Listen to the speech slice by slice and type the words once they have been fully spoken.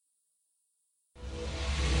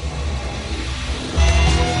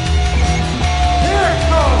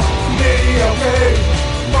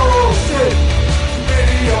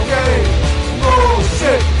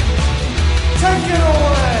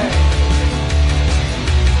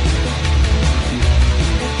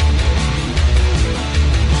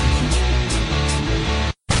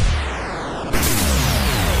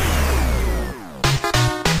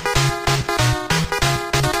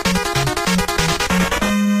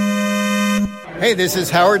Hey, this is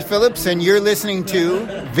Howard Phillips, and you're listening to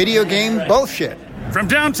Video Game Bullshit. From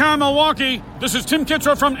downtown Milwaukee, this is Tim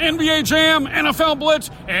Kitzrow from NBA Jam, NFL Blitz,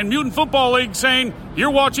 and Mutant Football League saying you're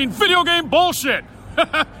watching Video Game Bullshit.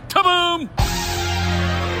 Ta-boom!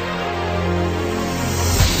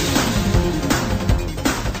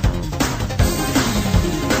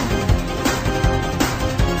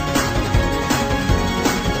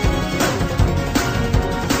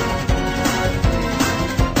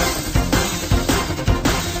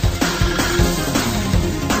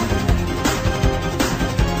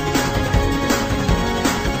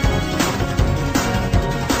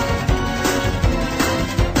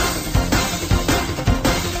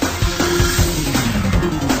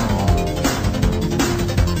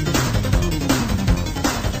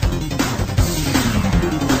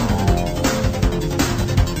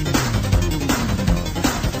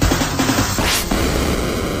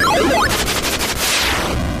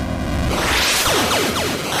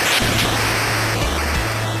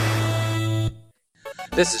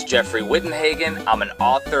 This is Jeffrey Wittenhagen. I'm an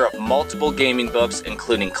author of multiple gaming books,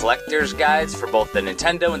 including collector's guides for both the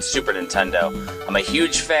Nintendo and Super Nintendo. I'm a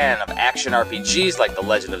huge fan of action RPGs like The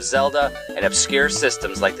Legend of Zelda and obscure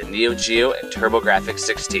systems like the Neo Geo and TurboGrafx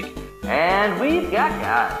 16. And we've got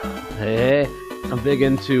guys. Hey, I'm big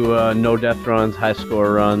into no death runs, high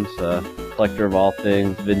score runs, collector of all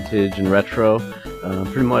things vintage and retro,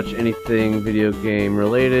 pretty much anything video game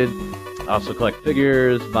related. I also collect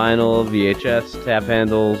figures, vinyl, VHS, tap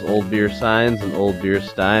handles, old beer signs, and old beer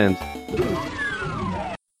steins.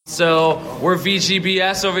 So, we're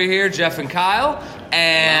VGBS over here, Jeff and Kyle,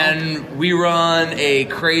 and we run a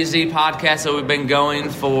crazy podcast that we've been going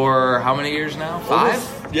for how many years now?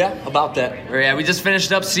 5? Yeah, about that. Yeah, we just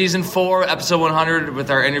finished up season 4, episode 100, with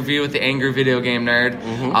our interview with the Angry Video Game Nerd.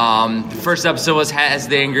 Mm-hmm. The first episode was Has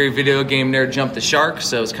the Angry Video Game Nerd Jumped the Shark?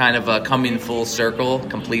 So it was kind of a coming full circle,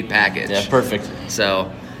 complete package. Yeah, perfect. So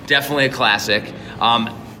definitely a classic.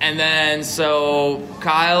 And then, so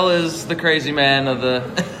Kyle is the crazy man of the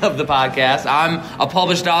of the podcast. I'm a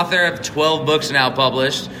published author. I have 12 books now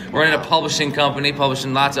published. We're in a publishing company,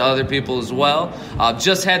 publishing lots of other people as well.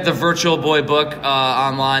 Just had the Virtual Boy book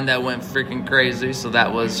online that went freaking crazy, so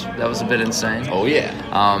that was a bit insane. Oh,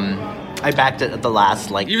 yeah. I backed it at the last,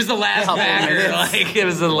 He was the last backer. It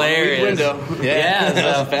was hilarious. Window. Yeah.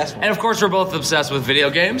 That was a fast one. And of course, we're both obsessed with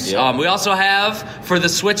video games. Yep. We also have, for the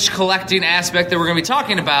Switch collecting aspect that we're going to be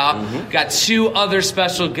talking about, got 2 other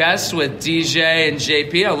special guests with DJ and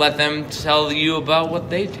JP. I'll let them tell you about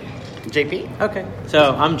what they do. JP? Okay.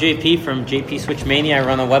 So I'm JP from JP Switch Mania. I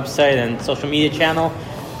run a website and social media channel.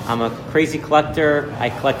 I'm a crazy collector.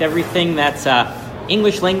 I collect everything that's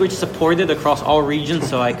English language supported across all regions,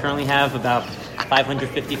 so I currently have about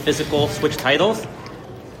 550 physical Switch titles.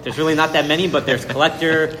 There's really not that many, but there's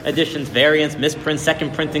collector editions, variants, misprints,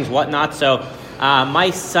 second printings, whatnot. So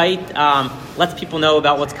my site lets people know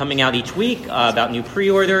about what's coming out each week, about new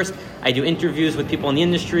pre-orders. I do interviews with people in the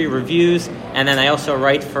industry, reviews, and then I also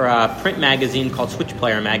write for a print magazine called Switch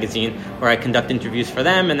Player Magazine, where I conduct interviews for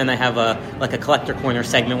them, and then I have a collector corner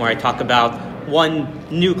segment where I talk about one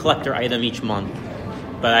new collector item each month.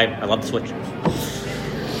 But I love the Switch.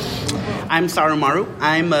 I'm Sarumaru.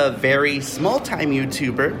 I'm a very small-time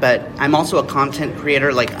YouTuber, but I'm also a content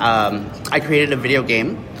creator. I created a video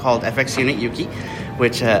game called FX Unit Yuki,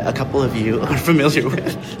 which a couple of you are familiar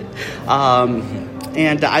with.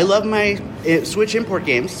 And I love my Switch import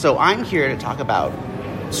games, so I'm here to talk about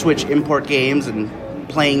Switch import games and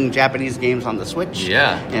playing Japanese games on the Switch.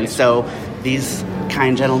 Yeah. And so these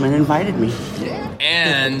kind gentlemen invited me. Yeah.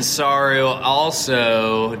 And Saru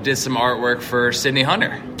also did some artwork for Sydney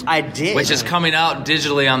Hunter. I did. Which is coming out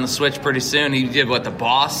digitally on the Switch pretty soon. He did, the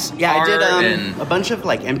boss Yeah, art? I did a bunch of,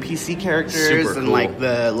 NPC characters Super and, cool.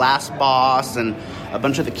 the last boss and a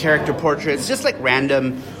bunch of the character portraits. Just,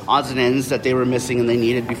 random odds and ends that they were missing and they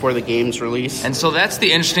needed before the game's release. And so that's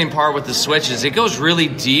the interesting part with the Switch is it goes really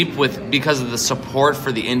deep because of the support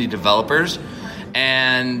for the indie developers.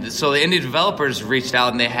 And so the indie developers reached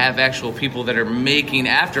out and they have actual people that are making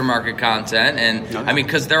aftermarket content. And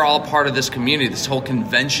because they're all part of this community, this whole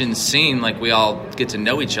convention scene, we all get to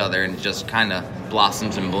know each other and it just kind of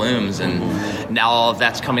blossoms and blooms. And now all of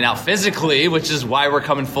that's coming out physically, which is why we're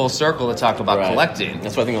coming full circle to talk about collecting.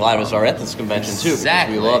 That's why I think a lot of us are at this convention too.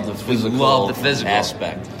 Exactly. We love the physical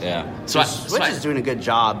aspect. Yeah. So Switch is doing a good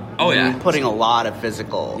job putting a lot of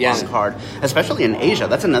physical on card, especially in Asia.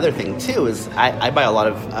 That's another thing too, is I buy a lot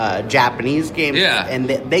of Japanese games, and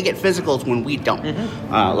they get physicals when we don't.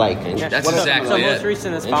 That's exactly So it. most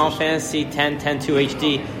recent is Final Fantasy X 10-2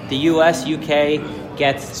 HD. The US, UK,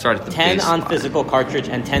 gets Start at the 10 on baseline. physical cartridge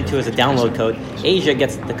and 10-2 as a download code. Asia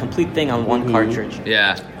gets the complete thing on one cartridge.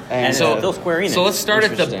 Yeah. And so, still Square Enix. So let's start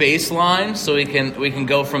at the baseline, so we can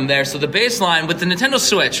go from there. So the baseline with the Nintendo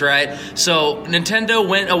Switch, right? So Nintendo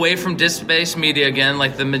went away from disc-based media again,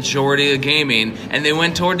 like the majority of gaming, and they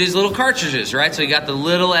went toward these little cartridges, right? So you got the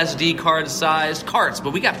little SD card-sized carts,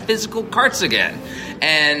 but we got physical carts again.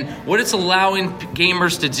 And what it's allowing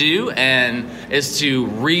gamers to do is to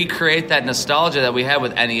recreate that nostalgia that we had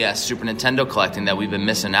with NES, Super Nintendo collecting that we've been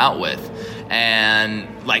missing out with, and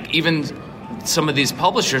like even. Some of these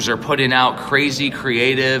publishers are putting out crazy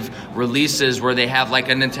creative releases where they have like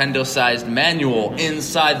a Nintendo-sized manual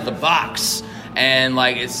inside the box. And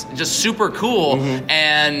like it's just super cool.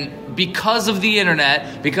 And because of the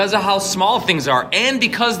internet, because of how small things are, and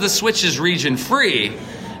because the Switch is region-free,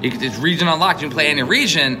 it's region unlocked, you can play any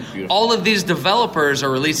region, all of these developers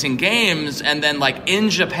are releasing games, and then like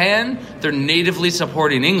in Japan, they're natively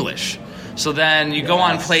supporting English. So then you go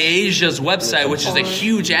on PlayAsia's website, which is a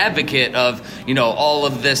huge advocate of, all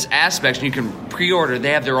of this aspects. And you can pre-order.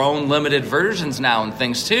 They have their own limited versions now and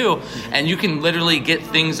things too. And you can literally get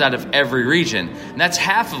things out of every region. And that's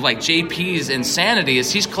half of like JP's insanity is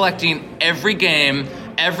he's collecting every game,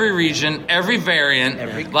 every region, every variant.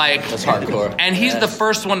 That's hardcore. And he's the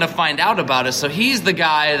first one to find out about it. So he's the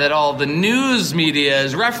guy that all the news media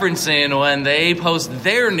is referencing when they post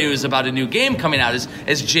their news about a new game coming out is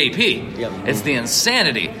JP. Yep. It's the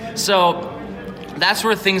insanity. So that's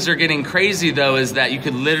where things are getting crazy, though, is that you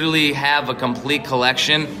could literally have a complete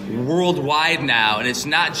collection worldwide now. And it's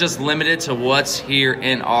not just limited to what's here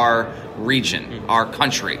in our region, our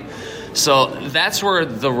country. So that's where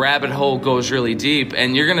the rabbit hole goes really deep.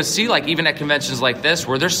 And you're going to see, like, even at conventions like this,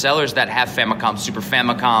 where there's sellers that have Famicom, Super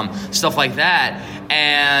Famicom, stuff like that.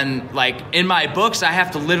 And, like, in my books, I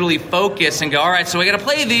have to literally focus and go, all right, so we got to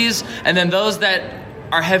play these. And then those that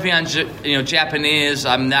are heavy on Japanese,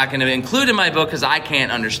 I'm not going to include in my book because I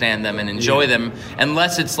can't understand them and enjoy them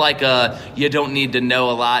unless it's like you don't need to know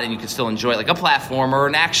a lot and you can still enjoy it, like a platformer or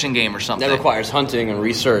an action game or something. That requires hunting and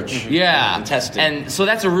research. Yeah. And testing. And so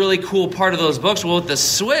that's a really cool part of those books. Well, with the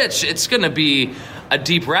Switch, it's going to be a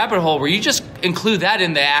deep rabbit hole where you just include that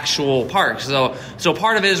in the actual park. So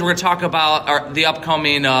part of it is we're going to talk about the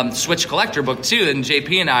upcoming Switch collector book too, and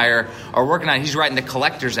JP and I are working on. He's writing the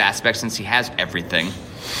collector's aspect since he has everything.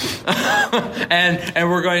 and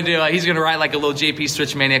we're going to he's going to write like a little JP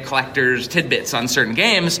Switch Mania collector's tidbits on certain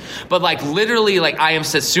games, but like literally like I Am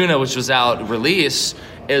Setsuna, which was out release,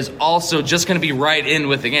 is also just going to be right in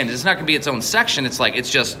with the game. It's not going to be its own section. It's like it's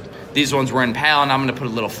just these ones were in PAL, and I'm going to put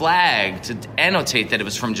a little flag to annotate that it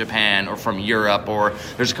was from Japan or from Europe, or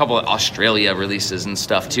there's a couple of Australia releases and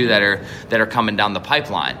stuff too that are coming down the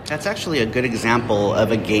pipeline. That's actually a good example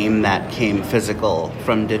of a game that came physical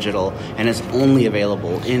from digital and is only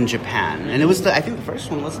available in Japan. And it was I think the first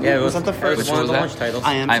one, wasn't it? Yeah, it was that the first one one? of the launch titles.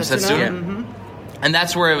 I Am Setsuna. Yeah. And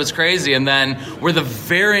that's where it was crazy. And then where the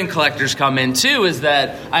variant collectors come in too is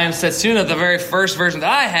that I Am Setsuna, the very first version that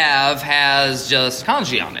I have, has just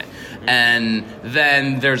kanji on it. And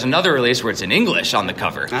then there's another release where it's in English on the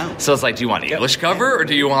cover. Oh. So it's like, do you want English cover or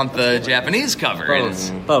do you want the Japanese cover?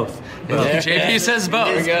 Both. JP says both.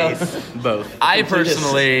 There we go. Both. I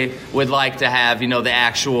personally would like to have, the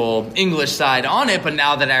actual English side on it, but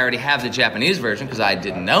now that I already have the Japanese version, because I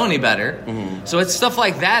didn't know any better. So it's stuff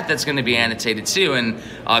like that that's going to be annotated too. And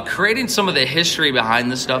creating some of the history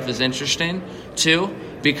behind the stuff is interesting too.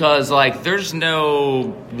 Because, like, there's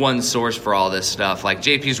no one source for all this stuff. Like,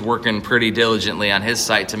 JP's working pretty diligently on his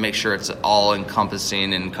site to make sure it's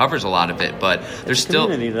all-encompassing and covers a lot of it. But there's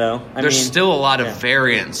still a lot of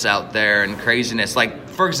variants out there and craziness. Like,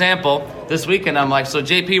 for example, this weekend I'm like, so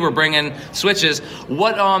JP, we're bringing Switches.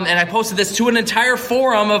 What? And I posted this to an entire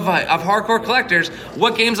forum of hardcore collectors.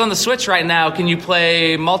 What games on the Switch right now can you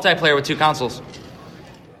play multiplayer with two consoles?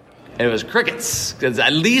 And it was crickets, because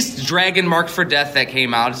at least Dragon Marked for Death that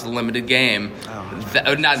came out is a limited game.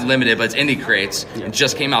 Not limited, but it's indie crates. Yeah. It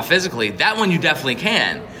just came out physically. That one you definitely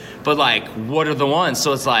can. But, like, what are the ones?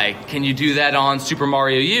 So it's like, can you do that on Super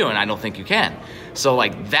Mario U? And I don't think you can. So,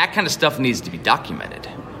 like, that kind of stuff needs to be documented.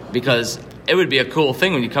 Because it would be a cool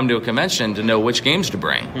thing when you come to a convention to know which games to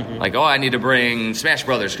bring. Like, I need to bring Smash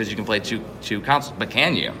Brothers because you can play two consoles. But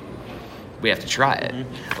can you? We have to try it.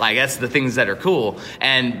 Like, that's the things that are cool.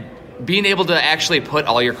 And being able to actually put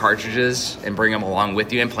all your cartridges and bring them along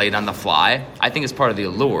with you and play it on the fly, I think is part of the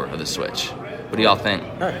allure of the Switch. What do y'all think?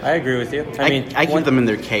 I agree with you. I keep them in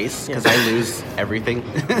their case because I lose everything.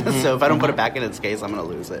 So if I don't put it back in its case, I'm going to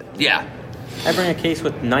lose it. Yeah. I bring a case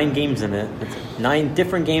with 9 games in it. It's 9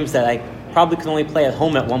 different games that I probably could only play at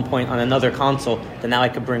home at one point on another console that now I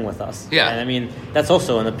could bring with us. Yeah. And I mean, that's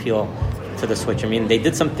also an appeal to the Switch. I mean, they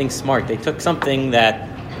did something smart. They took something that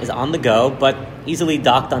is on the go, but easily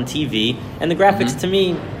docked on TV. And the graphics, to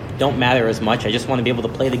me, don't matter as much. I just want to be able to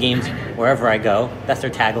play the games wherever I go. That's their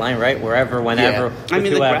tagline, right? Wherever, whenever, I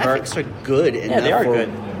mean, whoever. the graphics are good enough they are for good.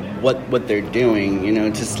 what they're doing,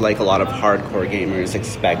 just like a lot of hardcore gamers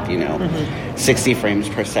expect, 60 frames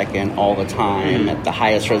per second all the time at the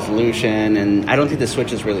highest resolution. And I don't think the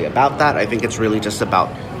Switch is really about that. I think it's really just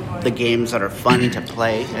about the games that are fun to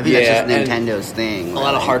play. I think that's just Nintendo's thing. A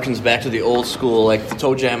lot of harkens back to the old school, like the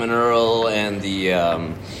Toe Jam and Earl and the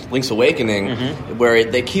Link's Awakening, where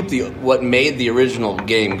they keep what made the original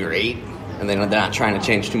game great, and they're not trying to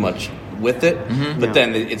change too much with it. But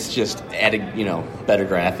then it's just adding, better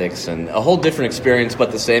graphics and a whole different experience,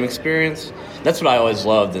 but the same experience. That's what I always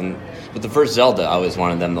loved. And with the first Zelda, I always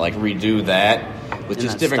wanted them to redo that with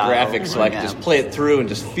just different graphics, so I could just play it through and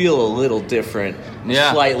just feel a little different,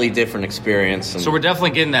 slightly different experience. And so we're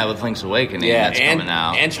definitely getting that with Link's Awakening. That's coming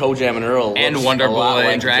out. And Toe Jam and Earl. And Wonder Boy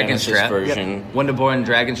and Dragon's Trap. Version. Wonder Boy and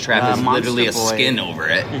Dragon's Trap is literally a skin over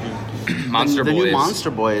it. Monster Boy. The new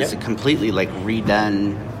Monster Boy is a completely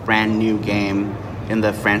redone, brand new game in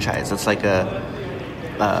the franchise. It's like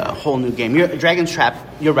a whole new game. Dragon's Trap,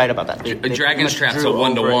 you're right about that. Dragon's Trap's a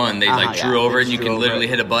 1-to-1. They drew over it, and you can literally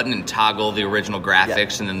hit a button and toggle the original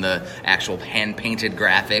graphics and then the actual hand-painted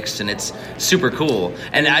graphics, and it's super cool.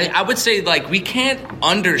 And I would say, we can't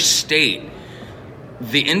understate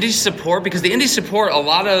the indie support, because the indie support, a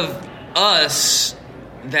lot of us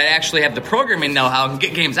that actually have the programming know-how and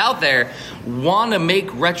get games out there want to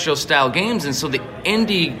make retro-style games, and so the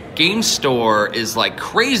indie game store is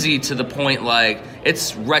crazy to the point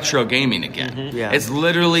it's retro gaming again. It's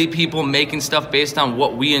literally people making stuff based on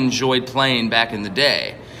what we enjoyed playing back in the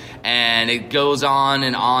day. And it goes on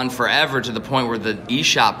and on forever to the point where the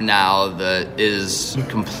eShop now is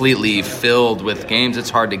completely filled with games.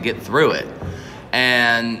 It's hard to get through it.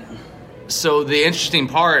 And so the interesting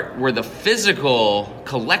part where the physical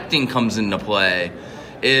collecting comes into play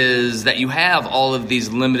is that you have all of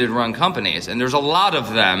these limited run companies, and there's a lot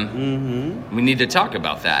of them. We need to talk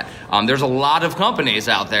about that. There's a lot of companies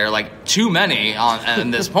out there, too many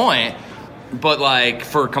on this point. But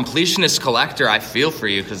for completionist collector, I feel for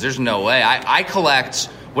you, because there's no way. I collect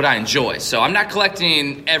what I enjoy. So I'm not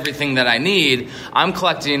collecting everything that I need. I'm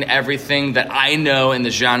collecting everything that I know in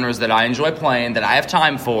the genres that I enjoy playing, that I have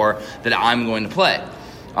time for, that I'm going to play.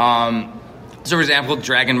 So, for example,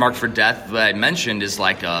 Dragon Marked for Death that I mentioned is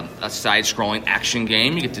a side-scrolling action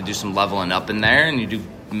game. You get to do some leveling up in there, and you do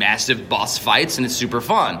massive boss fights, and it's super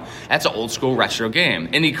fun. That's an old-school retro game.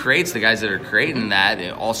 Indie Creates, the guys that are creating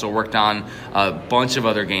that, also worked on a bunch of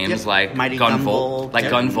other games like Mighty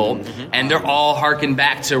Gunvolt. And they're all harking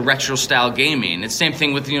back to retro-style gaming. It's the same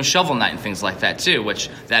thing with Shovel Knight and things like that, too,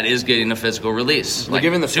 which that is getting a physical release. They're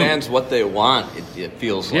giving the fans what they want, it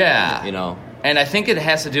feels like, And I think it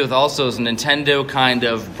has to do with also as Nintendo kind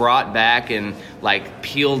of brought back and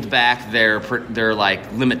peeled back their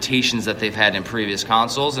limitations that they've had in previous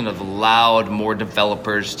consoles, and have allowed more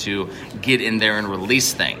developers to get in there and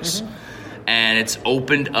release things. And it's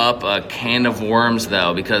opened up a can of worms,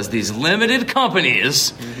 though, because these limited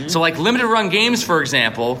companies, so limited run games, for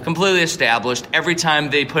example, completely established. Every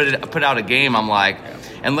time they put out a game, I'm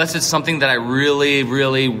unless it's something that I really,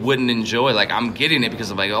 really wouldn't enjoy, I'm getting it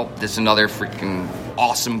because I'm this is another freaking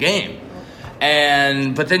awesome game.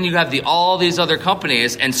 But then you have all these other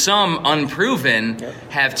companies, and some unproven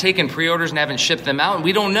have taken pre-orders and haven't shipped them out, and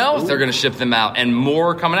we don't know if they're going to ship them out, and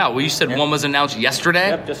more are coming out. Well, you said one was announced yesterday?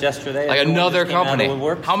 Yep, just yesterday. Another company.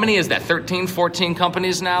 How many is that? 13, 14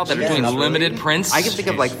 companies now that are doing limited prints? I can think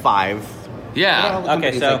of 5. Yeah.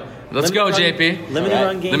 Okay, so let's go, JP. Limited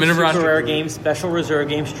run games, super rare games, special reserve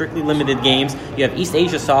games, strictly limited games. You have East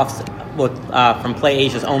Asia Soft's from Play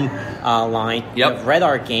Asia's own line. You have Red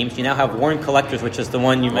Art Games. You now have Warren Collectors, which is the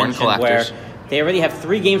one you mentioned, where they already have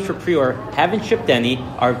 3 games for pre-order, haven't shipped any,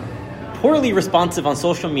 are poorly responsive on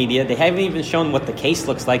social media. They haven't even shown what the case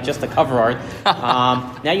looks like, just the cover art.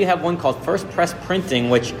 Now you have one called First Press Printing,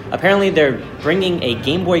 which apparently they're bringing a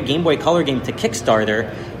Game Boy Color game to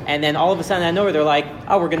Kickstarter. And then all of a sudden, out of nowhere, they're like,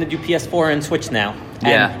 oh, we're going to do PS4 and Switch now.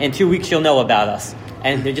 And in 2 weeks, you'll know about us.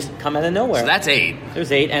 And they just come out of nowhere. So that's 8.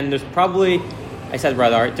 There's 8, and there's probably, I said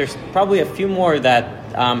Red Art, there's probably a few more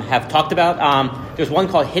that have talked about. There's one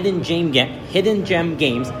called Hidden Gem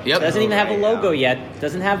Games. Yep. Doesn't even have a logo yet.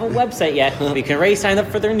 Doesn't have a website yet. But you can already sign up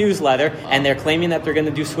for their newsletter, and they're claiming that they're going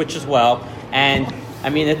to do Switch as well. And I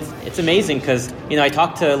mean, it's amazing because I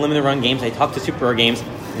talk to limited run games, I talk to super rare games,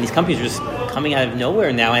 and these companies are just coming out of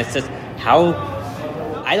nowhere now. And it's just how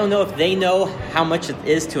I don't know if they know how much it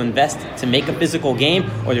is to invest to make a physical game,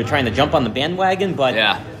 or they're trying to jump on the bandwagon. But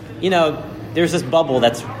there's this bubble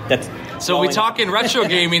that's. So we talk in retro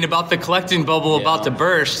gaming about the collecting bubble about to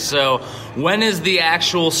burst. So when is the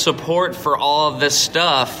actual support for all of this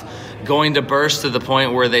stuff going to burst to the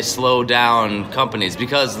point where they slow down companies?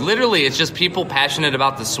 Because literally it's just people passionate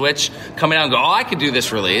about the Switch coming out and go, oh, I could do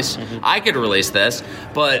this release. I could release this.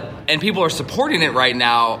 And people are supporting it right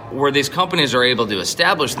now where these companies are able to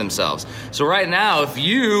establish themselves. So right now, if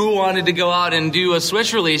you wanted to go out and do a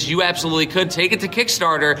Switch release, you absolutely could take it to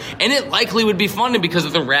Kickstarter, and it likely would be funded because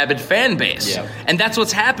of the rabid fan base. Yeah. And that's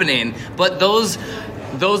what's happening. But those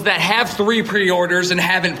that have 3 pre-orders and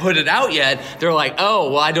haven't put it out yet, they're like,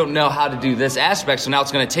 oh, well, I don't know how to do this aspect, so now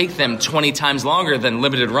it's going to take them 20 times longer than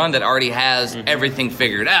Limited Run that already has everything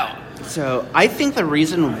figured out. So I think the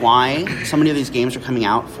reason why so many of these games are coming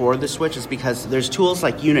out for the Switch is because there's tools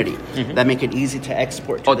like Unity that make it easy to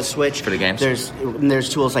export to the Switch. For the games. There's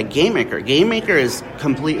tools like GameMaker. GameMaker is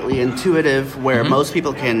completely intuitive, where most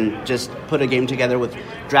people can just put a game together with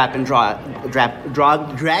drag and drop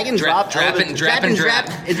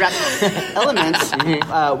elements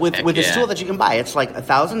with this tool that you can buy. It's like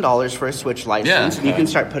 $1,000 for a Switch license, and you can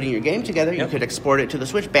start putting your game together. You could export it to the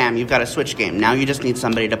Switch. Bam, you've got a Switch game. Now you just need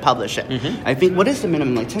somebody to publish it. I think, what is the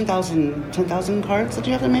minimum? Like 10,000 cards that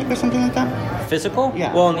you have to make or something like that? Physical?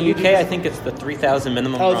 Yeah. Well, in the UK, I think it's the 3,000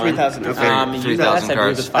 minimum. Oh, 3,000. Okay. In the US, I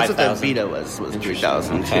believe it's 5,000. That's what the Vita was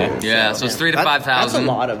 3,000 too. Yeah, so it's 3,000 to 5,000. That's a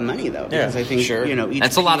lot of money, though. Because I think each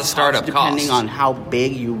that's a lot of startup costs, depending on how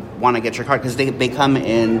big you want to get your card, because they come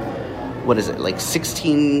in, what is it, like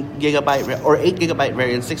 16 gigabyte or 8 gigabyte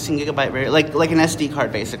variant, 16 gigabyte variant, like an SD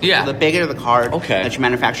card basically. Yeah. So the bigger the card that you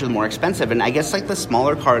manufacture, the more expensive. And I guess like the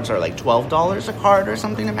smaller cards are like $12 a card or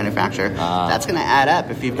something to manufacture. That's going to add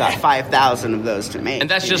up if you've got 5,000 of those to make. And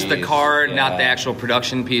that's just the card, not the actual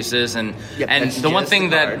production pieces. And the one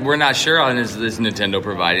thing that we're not sure on is Nintendo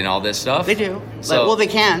providing all this stuff. They do. Well, they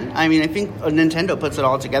can. I mean, I think Nintendo puts it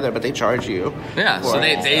all together, but they charge you. Yeah, so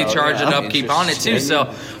they charge an upkeep on it too. So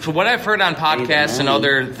for what I've heard on podcasts and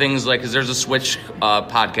other things, like, because there's a Switch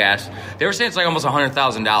podcast, they were saying it's like almost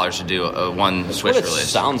 $100,000 to do one Switch release.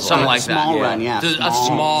 Sounds something like that. Small run, yeah. A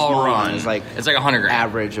small run. It's like $100,000.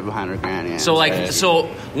 Average of $100,000, yeah. So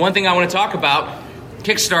one thing I want to talk about,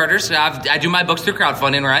 Kickstarters. I do my books through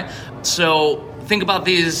crowdfunding, right? So think about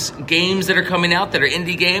these games that are coming out that are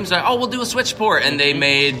indie games. Like, we'll do a Switch port, and they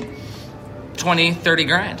made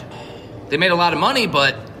 $20,000-$30,000. They made a lot of money,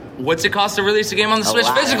 but what's it cost to release a game on the Switch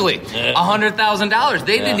physically? $100,000.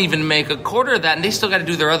 They didn't even make a quarter of that, and they still got to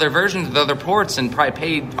do their other versions with other ports and probably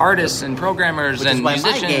pay artists and programmers and musicians.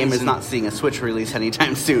 Which is why my game is not seeing a Switch release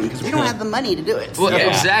anytime soon, because we don't have the money to do it. Well,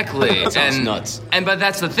 exactly. That sounds nuts. But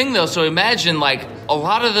that's the thing, though. So imagine, like, a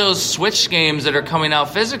lot of those Switch games that are coming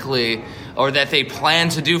out physically, or that they plan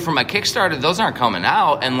to do from a Kickstarter, those aren't coming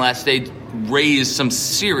out unless they raise some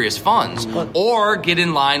serious funds or get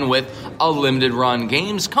in line with a limited run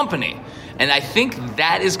games company. And I think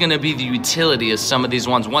that is going to be the utility of some of these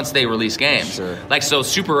ones once they release games. Sure. Like, so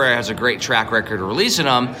Super Rare has a great track record of releasing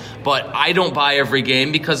them, but I don't buy every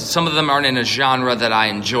game because some of them aren't in a genre that I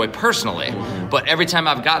enjoy personally. But every time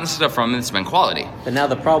I've gotten stuff from them, it's been quality. But now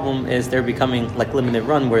the problem is they're becoming like Limited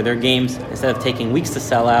Run, where their games, instead of taking weeks to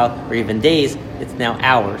sell out or even days, it's now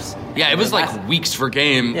hours. Yeah, it was like weeks for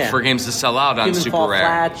games to sell out on Super Fall Rare.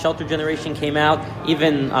 Flat, Shelter Generation came out.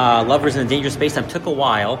 Even Lovers in a Dangerous Space Time took a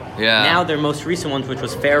while. Yeah. Now their most recent ones, which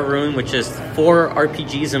was Faerun, which is 4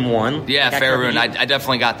 RPGs in one. Yeah, Faerun. I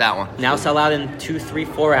definitely got that one. Now sell out in 2, 3,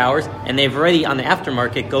 4 hours, and they've already on the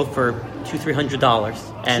aftermarket go for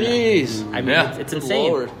 $200-$300. And jeez, I mean, it's insane.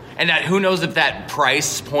 Lord. And who knows if that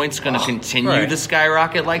price point's going to continue to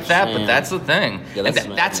skyrocket like that, but that's the thing. Yeah,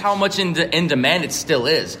 that's how much in demand it still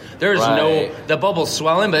is. There's the bubble's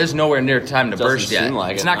swelling, but there's nowhere near time to burst yet.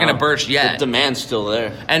 It's not going to burst yet. The demand's still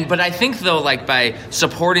there. But I think, though, like, by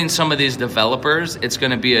supporting some of these developers, it's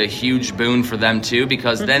going to be a huge boon for them, too,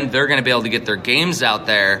 because then they're going to be able to get their games out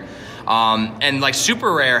there. And like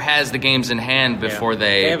Super Rare has the games in hand before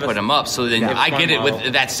they put them up, so then I get it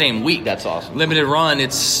with that same week. That's awesome. Limited Run,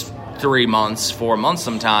 it's 3 months, 4 months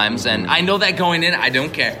sometimes, and I know that going in, I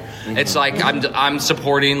don't care. It's like I'm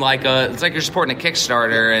supporting it's like you're supporting a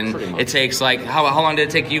Kickstarter, and it takes like how long did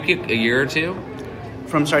it take you? A year or two?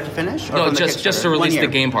 From start to finish? Or no, just to release the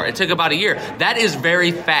game part. It took about a year. That is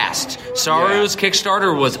very fast. Saru's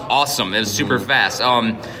Kickstarter was awesome. It was super fast.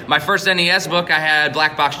 My first NES book, I had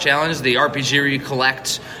Black Box Challenge, the RPG where you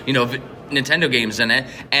collect, Nintendo games in it,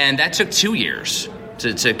 and that took 2 years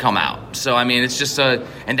to come out. So I mean, it's just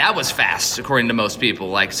and that was fast according to most people.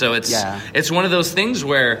 Like, so it's one of those things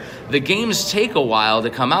where the games take a while to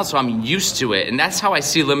come out, so I'm used to it, and that's how I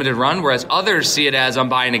see limited run. Whereas others see it as I'm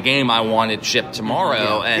buying a game, I want it shipped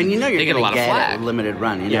tomorrow, and you know you're they get a lot of flack. Limited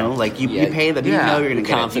run, you know, like you pay them, you know you're going to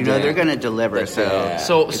get it, you know they're going to deliver. So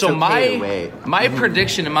my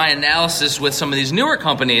prediction and my analysis with some of these newer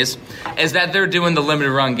companies is that they're doing the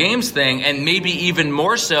limited run games thing, and maybe even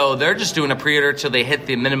more so, they're just doing a pre-order till they hit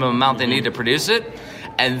the minimum amount they need to produce it,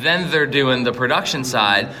 and then they're doing the production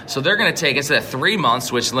side. So they're going to take, instead of 3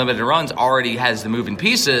 months, which limited runs already has the moving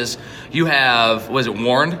pieces, you have,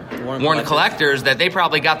 Warren Collectors, that they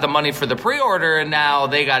probably got the money for the pre-order, and now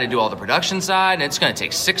they got to do all the production side, and it's going to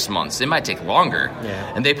take 6 months. It might take longer.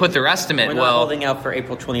 Yeah. And they put their estimate, We're not holding out for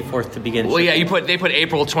April 24th to begin shipping. Well, yeah, they put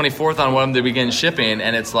April 24th on one to begin shipping,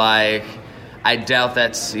 and it's like, I doubt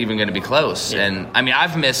that's even going to be close. Yeah. And I mean,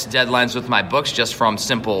 I've missed deadlines with my books just from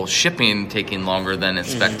simple shipping taking longer than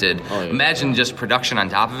expected. Mm-hmm. Oh, yeah. Imagine just production on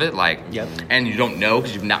top of it, and you don't know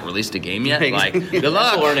because you've not released a game yet. Like, good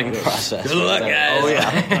luck. It's a learning process. Good luck, guys. Oh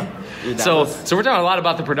yeah. So we're talking a lot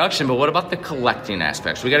about the production, but what about the collecting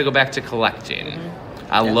aspects? We got to go back to collecting.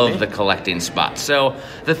 Mm-hmm. I love the collecting spot. So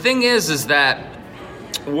the thing is that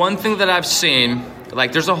one thing that I've seen.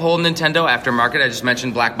 Like, there's a whole Nintendo aftermarket. I just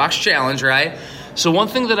mentioned Black Box Challenge, right? So one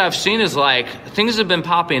thing that I've seen is, like, things have been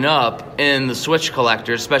popping up in the Switch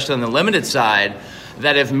collectors, especially on the limited side,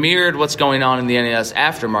 that have mirrored what's going on in the NES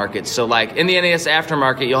aftermarket. So, like, in the NES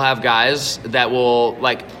aftermarket, you'll have guys that will,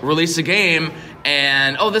 like, release a game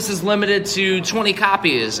and, this is limited to 20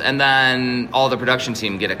 copies, and then all the production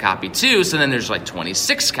team get a copy too, so then there's, like,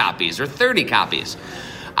 26 copies or 30 copies.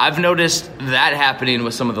 I've noticed that happening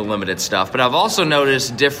with some of the limited stuff, but I've also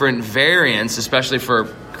noticed different variants, especially for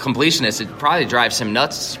completionists. It probably drives him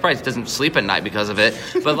nuts. He probably doesn't sleep at night because of it.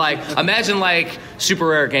 But, like, imagine, like, Super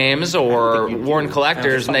Rare Games or Warren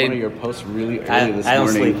Collectors. I one of your posts really early this morning. I don't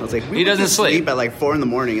sleep. I was like, he doesn't sleep at like 4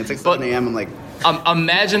 a.m. It's like 7 a.m. I'm like...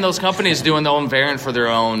 Imagine those companies doing their own variant for their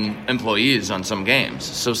own employees on some games.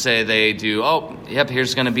 So say they do,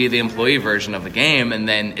 here's going to be the employee version of the game, and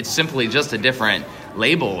then it's simply just a different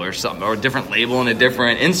label or something, or a different label and a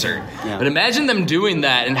different insert. Yeah. But imagine them doing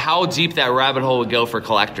that and how deep that rabbit hole would go for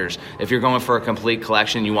collectors. If you're going for a complete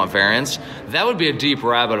collection, you want variants, that would be a deep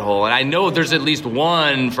rabbit hole. And I know there's at least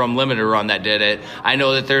one from Limited Run that did it. I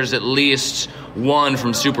know that there's at least one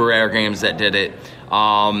from Super Rare Games that did it.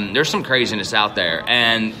 There's some craziness out there.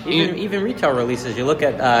 And even retail releases, you look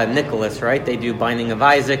at Nicholas, right? They do Binding of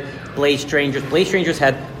Isaac, Blade Strangers. Blade Strangers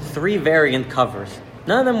had 3 variant covers.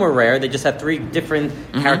 None of them were rare. They just had 3 different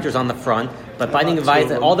characters on the front. But Binding of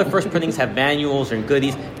Isaac, all the first printings have manuals and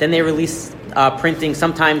goodies. Then they release printing,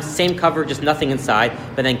 sometimes same cover, just nothing inside.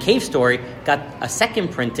 But then Cave Story got a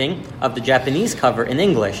second printing of the Japanese cover in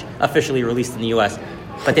English, officially released in the U.S.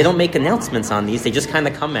 But they don't make announcements on these. They just kind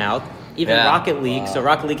of come out. Even Rocket League. So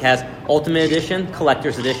Rocket League has Ultimate Edition,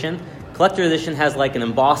 Collector's Edition. Collector's Edition has like an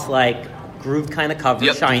embossed, like, grooved kind of cover,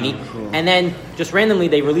 shiny. Cool. And then just randomly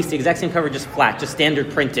they release the exact same cover, just flat, just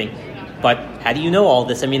standard printing. But how do you know all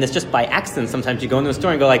this? I mean, it's just by accident. Sometimes you go into a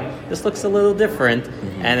store and go like, this looks a little different.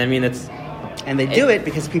 Mm-hmm. And I mean, it's... And they do it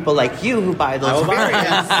because people like you who buy those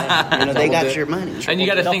variants, they got your money. And you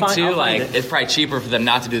got to think too, like, it's probably cheaper for them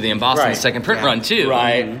not to do the embossing the second print run too.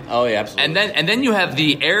 Right. Mm-hmm. Oh yeah, absolutely. And then you have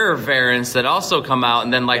the Air variants that also come out,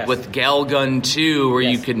 and then like with Galgun 2, where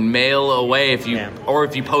you can mail away if you or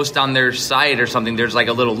if you post on their site or something. There's like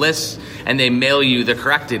a little list, and they mail you the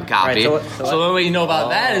corrected copy. Right, so the only way you know about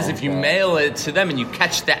that is if you mail it to them and you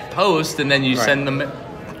catch that post, and then you send the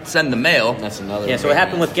mail. That's another. Yeah. So what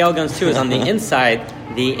happened with Galguns 2 is on the inside,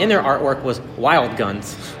 the inner artwork was Wild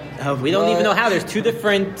Guns. We don't even know how. There's 2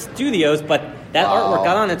 different studios, but that artwork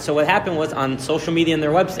got on it. So what happened was on social media and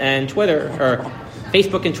their webs and Twitter or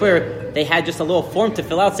Facebook and Twitter, they had just a little form to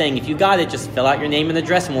fill out saying if you got it, just fill out your name and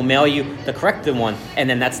address, and we'll mail you the corrected one. And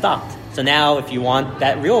then that stopped. So now, if you want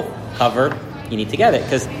that real cover, you need to get it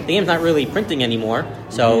because the game's not really printing anymore.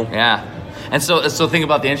 So And so think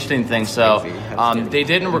about the interesting thing. So they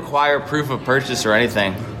didn't require proof of purchase or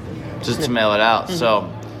anything, just to mail it out. Mm-hmm.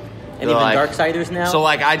 So and even Darksiders now. So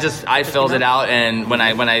like I filled it out, and when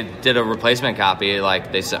I did a replacement copy,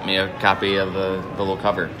 like they sent me a copy of the little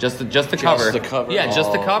cover, just the cover. Just the cover. Yeah,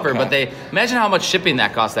 just the cover. Okay. But they imagine how much shipping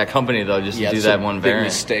that cost that company though, just to do that one variant.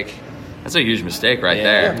 Mistake. That's a huge mistake right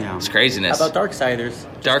there. Yeah. It's craziness. How about Darksiders?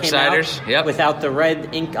 Darksiders, yep. Without the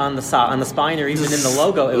red ink on the spine or even in the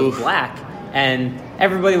logo, it was black. And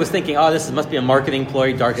everybody was thinking, this must be a marketing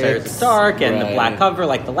ploy. Darksiders is dark, and the black cover,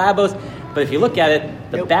 like the Labos. But if you look at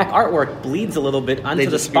it, the back artwork bleeds a little bit onto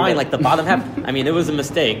the spine, like the bottom half. I mean, it was a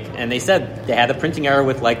mistake. And they said they had a printing error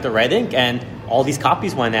with like the red ink, and all these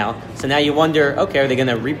copies went out. So now you wonder, okay, are they going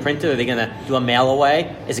to reprint it? Are they going to do a mail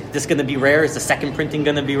away? Is this going to be rare? Is the second printing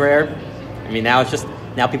going to be rare? I mean, now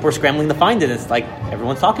people are scrambling to find it. It's like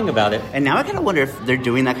everyone's talking about it. And now I kind of wonder if they're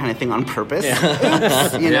doing that kind of thing on purpose. Yeah.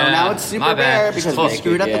 Oops, now it's super rare because they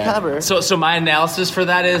screwed up the cover. So my analysis for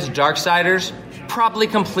that is Darksiders, probably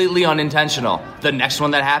completely unintentional. The next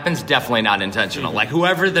one that happens, definitely not intentional. Mm-hmm. Like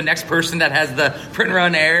whoever the next person that has the print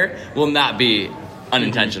run error will not be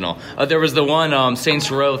unintentional. There was the one Saints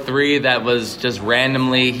Row 3 that was just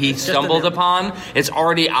randomly he stumbled upon. It's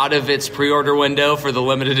already out of its pre-order window for the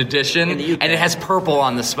limited edition, and it has purple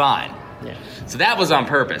on the spine. Yeah. So that was on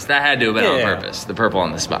purpose. That had to have been on purpose. The purple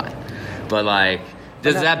on the spine. But like,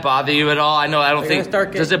 does that bother you at all? I don't think.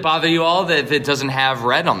 Does it bother you all that it doesn't have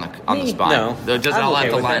red on the spine? No. It doesn't all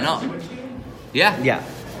have to line up. Yeah. Yeah.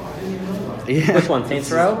 Which one? Saints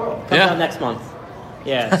Row comes out next month.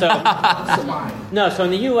 Yeah, so in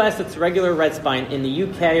the US it's regular red spine. In the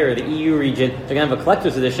UK or the EU region, they're going to have a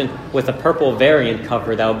collector's edition with a purple variant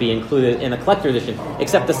cover that will be included in a collector edition.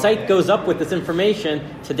 Except the site goes up with this information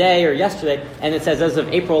today or yesterday, and it says as of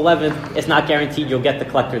April 11th, it's not guaranteed you'll get the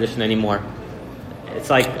collector edition anymore. It's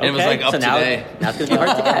like, okay, it was like up today. Now it's going to be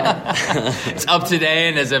hard to get. It's up today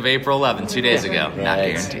and as of April 11th, 2 days ago. Right. Not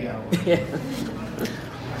guaranteed.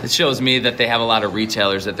 It shows me that they have a lot of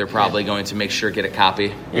retailers that they're probably going to make sure get a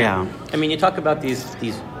copy. Yeah. I mean, you talk about these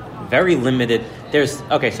very limited. There's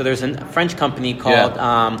a French company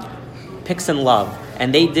called Pix and Love,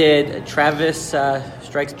 and they did Travis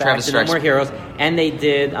Strikes Back, No More Heroes, and they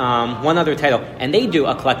did one other title, and they do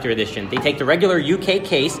a collector edition. They take the regular UK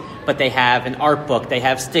case, but they have an art book, they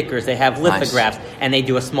have stickers, they have lithographs, and they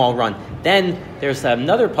do a small run. Then there's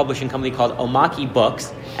another publishing company called Omaki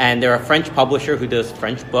Books, and they're a French publisher who does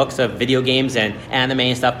French books of video games and anime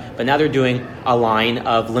and stuff, but now they're doing a line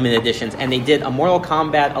of limited editions, and they did a Mortal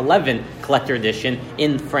Kombat 11 collector edition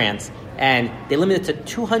in France. And they limited it to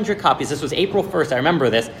 200 copies. This was April 1st. I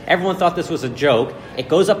remember this. Everyone thought this was a joke. It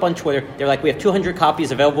goes up on Twitter. They're like, we have 200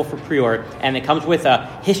 copies available for pre-order. And it comes with a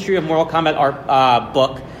history of Mortal Kombat art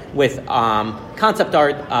book with concept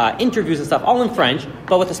art, interviews and stuff, all in French,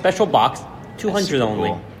 but with a special box, 200 only.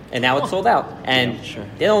 Cool. And now it's sold out. And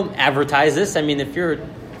they don't advertise this. I mean, if you're a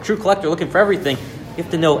true collector looking for everything, you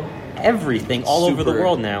have to know everything all over the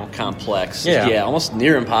world now. Complex. Yeah, almost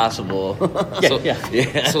near impossible.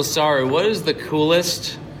 So, sorry, what is the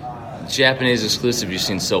coolest Japanese exclusive you've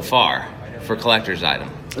seen so far for collector's item?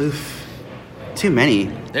 Oof. Too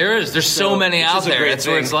many. There's so many out there. That's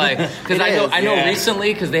where it's like, because I know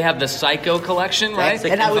recently, because they have the Psycho collection, right?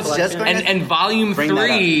 And I was just going to and volume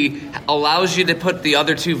 3 allows you to put the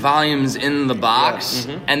other 2 volumes in the box,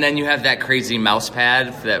 and then you have that crazy mouse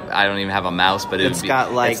pad that I don't even have a mouse, but it's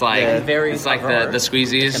like the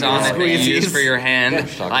squeezies on it that you use for your hand.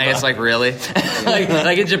 It's like really,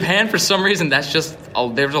 like in Japan for some reason that's just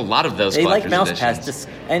there's a lot of those. They like mouse editions. pads,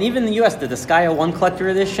 and even in the US, the Disgaea 1 collector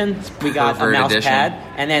edition, we got a mouse pad.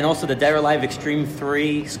 And then also the Dead or Alive Extreme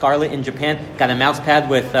 3 Scarlet in Japan got a mouse pad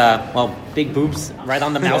with, big boobs right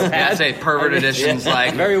on the mouse pad. That's a pervert edition's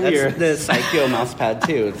like... Very weird. The Psycho mouse pad,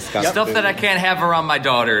 too. It's got stuff that I can't have around my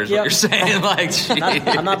daughter is what you're saying. Like,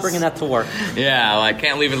 I'm not bringing that to work. Yeah, I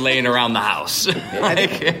can't leave it laying around the house.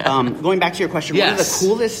 Going back to your question, one of the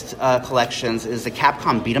coolest collections is the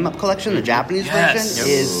Capcom Beat 'em Up collection. The Japanese version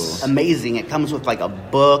is amazing. It comes with like a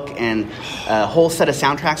book and a whole set of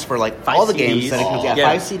soundtracks for like all the games that it comes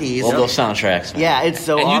with. 5 CDs. All those soundtracks. Man. Yeah, it's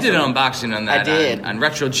so awesome. And you did an unboxing on that. I did. On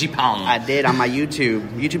Retro Japan. I did on my YouTube.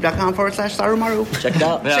 YouTube.com/Sarumaru. Check it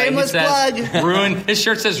out. Shameless plug. His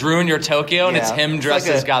shirt says Ruin Your Tokyo, and it's him dressed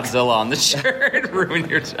as Godzilla on the shirt. Ruin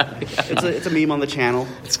Your Tokyo. It's a meme on the channel.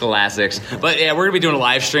 It's classics. But yeah, we're going to be doing a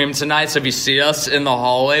live stream tonight, so if you see us in the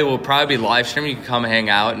hallway, we'll probably be live streaming. You can come hang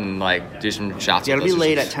out and like do some shots with us. It'll be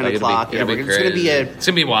late at 10 o'clock. It's going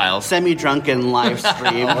to be wild. Semi-drunken live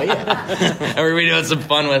stream. And we're going to be doing some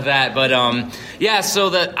fun with that. But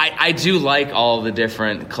so I do like all the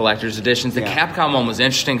different collector's editions. The Capcom one was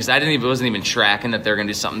interesting because wasn't even tracking that they're going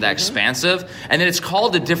to do something that expansive. And then it's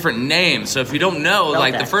called a different name. So if you don't know,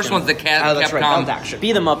 the first one's the Capcom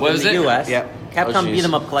Beat 'em Up in the US. Yep. Capcom beat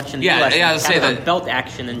 'em up collection. Yeah, I was say that Belt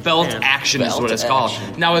Action in Belt Japan. Action is what it's called.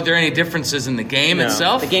 Now, are there any differences in the game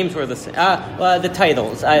itself? The games were the same. The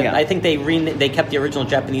titles. I think they kept the original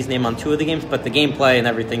Japanese name on 2 of the games, but the gameplay and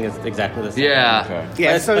everything is exactly the same. Yeah. Okay.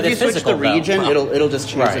 Yeah. So if you switch the region, it'll just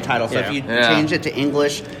change the title. So if you change it to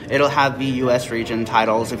English, it'll have the U.S. region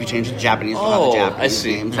titles. If you change it to Japanese, it'll have the Japanese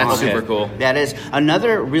games. That's super cool. That is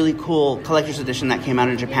another really cool collector's edition that came out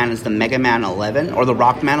in Japan is the Mega Man 11 or the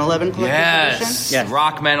Rockman 11 collector's edition. Yes,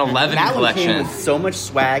 Rockman 11 that collection. One came with so much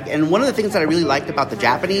swag, and one of the things that I really liked about the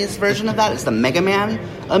Japanese version of that is the Mega Man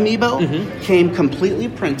amiibo came completely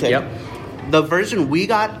printed. Yep. The version we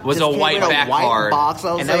got was a white back card, box.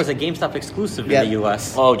 And that was a GameStop exclusive in the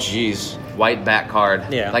U.S. Oh, jeez. White back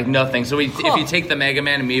card. Yeah. Like nothing. So if you take the Mega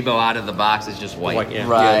Man amiibo out of the box, it's just white.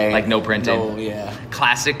 Right. Like no printing. No, yeah.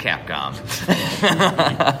 Classic Capcom.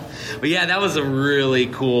 But yeah, that was a really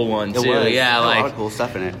cool one too. Yeah, like a lot of cool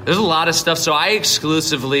stuff in it. There's a lot of stuff. So I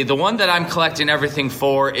exclusively, the one that I'm collecting everything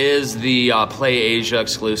for is the Play Asia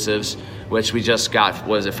exclusives, which we just got.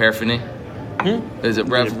 Was it Fairphony? Is it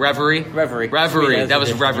Reverie? Reverie. That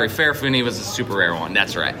was Reverie. Fairphony was a super rare one.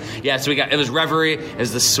 That's right. Yeah, so it was Reverie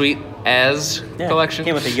is the Sweet As collection.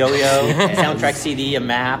 Came with a yo-yo, soundtrack CD, a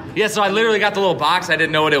map. Yeah, so I literally got the little box. I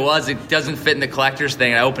didn't know what it was. It doesn't fit in the collector's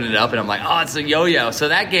thing. I opened it up and I'm like, oh, it's a yo-yo. So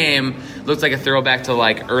that game looks like a throwback to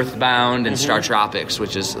like Earthbound and Star Tropics,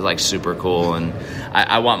 which is like super cool, and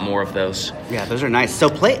I want more of those. Yeah, those are nice. So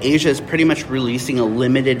Play Asia is pretty much releasing a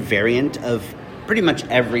limited variant of pretty much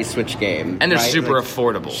every Switch game. And they're super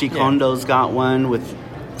affordable. Shikondo's got one with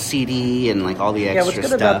CD and like all the extra stuff. Yeah,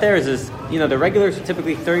 what's good about theirs is, the regulars are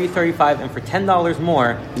typically $30, $35, and for $10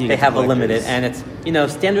 more, they have a limited. And it's,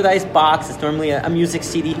 standardized box. It's normally a music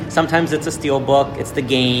CD. Sometimes it's a steelbook. It's the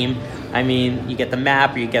game. I mean, you get the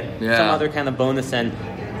map or you get some other kind of bonus. And,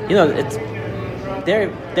 it's...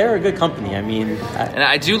 They're a good company. I mean, and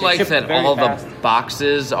I do like that all the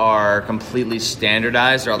boxes are completely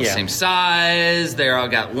standardized. They're all the same size. They're all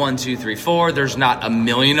got 1, 2, 3, 4. There's not a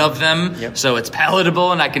million of them, so it's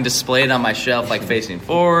palatable, and I can display it on my shelf like facing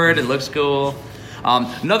forward. It looks cool.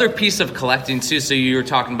 Another piece of collecting too. So you were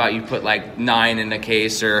talking about you put like 9 in a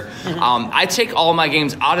case, or I take all my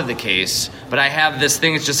games out of the case, but I have this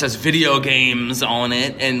thing that just says video games on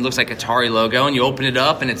it and it looks like Atari logo, and you open it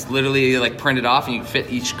up and it's literally like printed off, and you can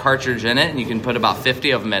fit each cartridge in it, and you can put about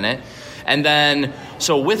 50 of them in it. And then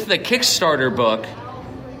so with the Kickstarter book,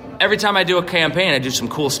 every time I do a campaign, I do some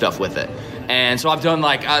cool stuff with it. And so I've done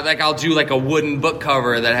I'll do like a wooden book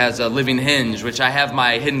cover that has a living hinge, which I have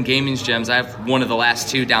my hidden gaming gems. I have one of the last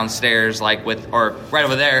 2 downstairs, or right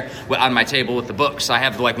over there on my table with the books. I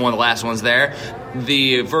have like one of the last ones there.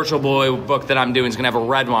 The Virtual Boy book that I'm doing is going to have a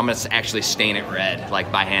red one. I'm going to actually stain it red,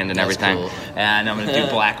 like by hand and everything. Cool. And I'm going to do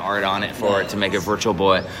black art on it for it to make it Virtual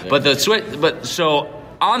Boy. But so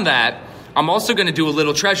on that, I'm also going to do a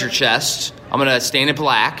little treasure chest. I'm going to stain it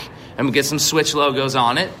black. I'm going to get some Switch logos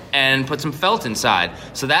on it and put some felt inside.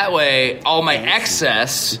 So that way, all my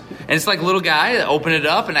excess, and it's like a little guy, I open it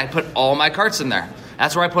up and I put all my carts in there.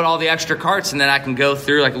 That's where I put all the extra carts, and then I can go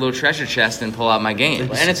through like a little treasure chest and pull out my games.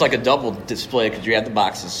 And it's like a double display because you have the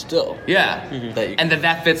boxes still. Yeah. And then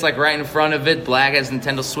that fits like right in front of it. Black has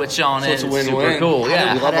Nintendo Switch on it. It's a win-win. Super cool.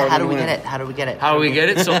 How do we get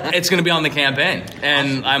it? So it's going to be on the campaign,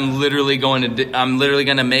 and I'm literally going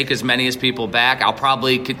to make as many as people back. I'll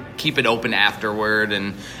probably keep it open afterward,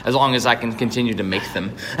 and as long as I can continue to make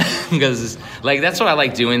them, because like that's what I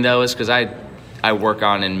like doing though, is because I work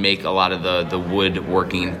on and make a lot of the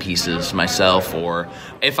woodworking pieces myself, or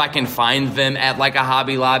if I can find them at like a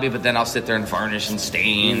Hobby Lobby, but then I'll sit there and varnish and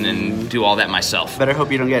stain and do all that myself. Better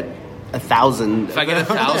hope you don't get 1,000. If I get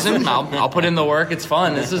 1,000, I'll put in the work. It's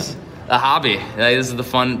fun. This is a hobby. This is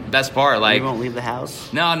the best part. Like, you won't leave the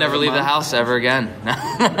house? No, I'll never leave the house ever again.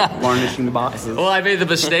 Varnishing the boxes. Well, I made the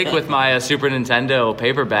mistake with my Super Nintendo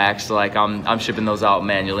paperbacks. Like, I'm shipping those out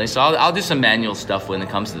manually, so I'll do some manual stuff when it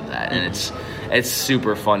comes to that, and it's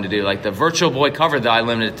super fun to do. Like the Virtual Boy cover, though, I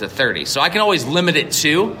limited it to 30, so I can always limit it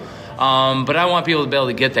too. But I want people to be able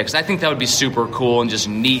to get there because I think that would be super cool and just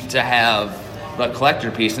neat to have a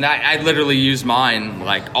collector piece. And I literally use mine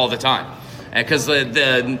like all the time. Because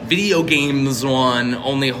the video games one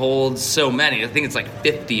only holds so many. I think it's like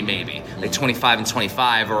 50 maybe, like 25 and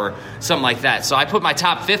 25 or something like that. So I put my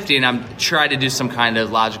top 50 and I'm trying to do some kind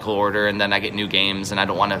of logical order, and then I get new games and I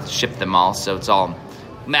don't want to ship them all, so it's all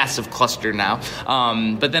massive cluster now.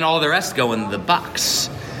 But then all the rest go in the box.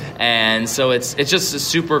 And so it's just a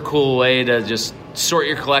super cool way to just sort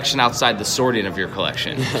your collection outside the sorting of your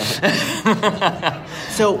collection.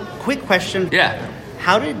 So, quick question. Yeah.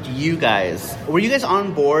 How did you guys... Were you guys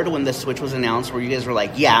on board when the Switch was announced, where you guys were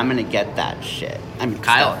like, yeah, I'm going to get that shit? I mean,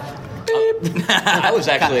 Kyle. I was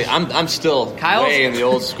actually... I'm still way in the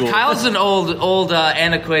old school. Kyle's an old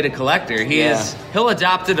antiquated collector. He'll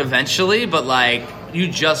adopt it eventually, but, like, you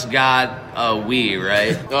just got a Wii,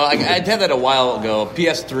 right? I had that a while ago,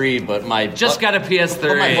 PS3, but got a PS3.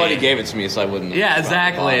 But my buddy gave it to me, so I wouldn't... Yeah,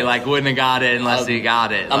 exactly. Like, wouldn't have got it unless he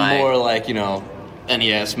got it. I'm more like,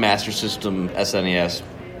 NES, Master System, SNES,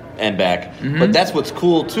 and back. Mm-hmm. But that's what's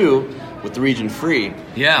cool, too, with the region free.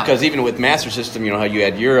 Yeah. Because even with Master System, how you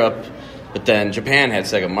had Europe, but then Japan had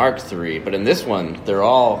Sega Mark III. But in this one, they're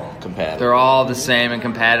all compatible. They're all the same and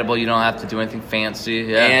compatible. You don't have to do anything fancy.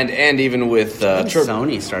 Yeah. And even with...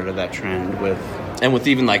 Sony started that trend with... And with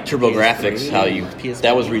even like TurboGrafx,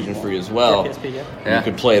 that was region free as well. PSP, yeah. You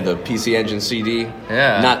could play the PC Engine CD.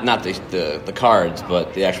 Yeah. Not the cards,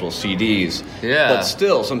 but the actual CDs. Yeah. But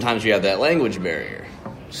still, sometimes you have that language barrier.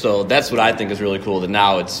 So that's what I think is really cool, that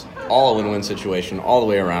now it's all a win-win situation all the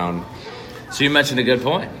way around. So you mentioned a good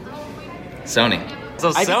point. Sony. So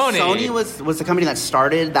I think Sony was the company that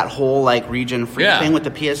started that whole like region free thing with the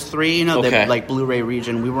PS3. The like Blu-ray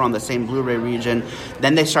region. We were on the same Blu-ray region.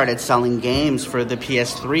 Then they started selling games for the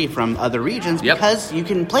PS3 from other regions because you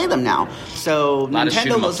can play them now. So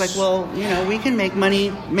Nintendo was like, well, we can make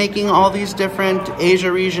money making all these different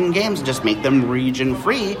Asia region games and just make them region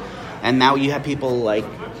free. And now you have people like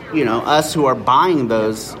us who are buying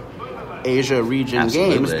those Asia region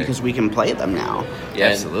games because we can play them now. Yeah,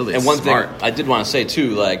 absolutely. And one thing I did want to say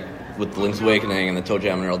too, like with Link's Awakening and the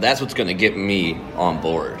ToeJam and Earl, that's what's going to get me on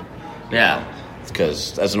board. Yeah,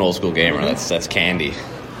 because as an old school gamer, that's candy.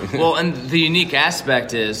 Well, and the unique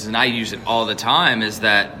aspect is, and I use it all the time, is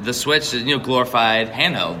that the Switch is glorified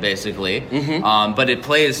handheld basically, but it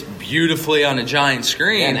plays beautifully on a giant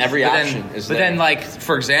screen. And every option is there. But then, like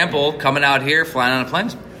for example, coming out here, flying on a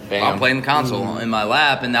plane. I'm playing the console in my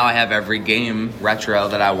lap, and now I have every game retro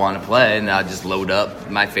that I want to play, and I just load up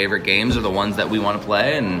my favorite games or the ones that we want to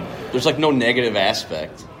play, and there's like no negative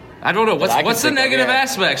aspect. I don't know what's the negative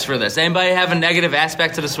aspects for this. Anybody have a negative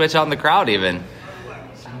aspect to the Switch out in the crowd even?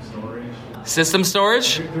 System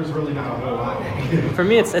storage? There's really not a whole lot. For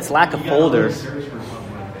me, it's lack of folders.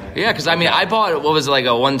 Yeah, because I bought like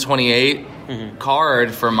a 128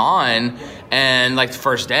 card for mine, and like the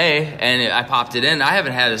first day, and I popped it in. I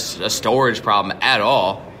haven't had a storage problem at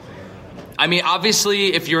all. I mean,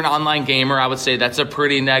 obviously, if you're an online gamer, I would say that's a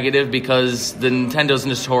pretty negative because the Nintendo's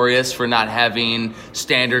notorious for not having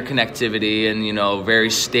standard connectivity and very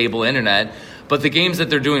stable internet. But the games that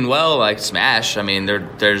they're doing well, like Smash, I mean,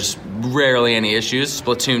 there's rarely any issues.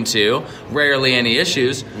 Splatoon 2, rarely any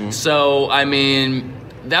issues. So, I mean,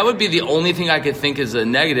 that would be the only thing I could think is a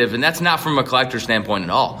negative, and that's not from a collector standpoint at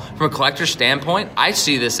all. From a collector standpoint, I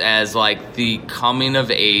see this as like the coming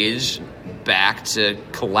of age back to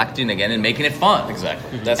collecting again and making it fun.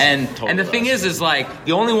 Exactly. And the thing is like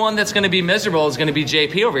the only one that's going to be miserable is going to be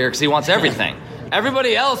JP over here because he wants everything.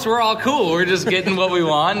 Everybody else, we're all cool. We're just getting what we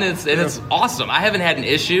want, and it's awesome. I haven't had an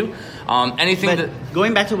issue.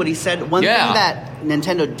 Going back to what he said, one thing that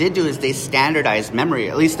Nintendo did do is they standardized memory.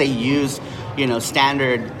 At least they use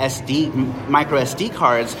standard micro SD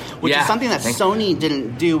cards, which is something that Sony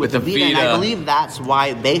didn't do with the Vita. And I believe that's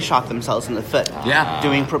why they shot themselves in the foot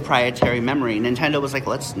doing proprietary memory. Nintendo was like,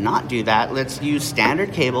 let's not do that. Let's use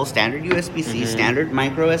standard cable, standard USB-C, standard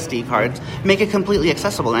micro SD cards, make it completely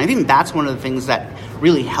accessible. And I think that's one of the things that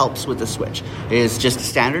really helps with the Switch is just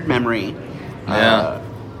standard memory,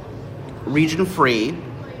 region free,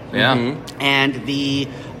 and the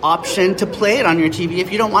option to play it on your TV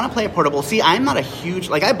if you don't want to play it portable. See, I'm not a huge...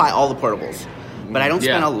 I buy all the portables, but I don't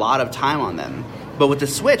spend a lot of time on them. But with the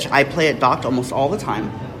Switch, I play it docked almost all the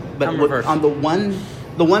time. But on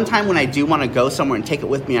the one time when I do want to go somewhere and take it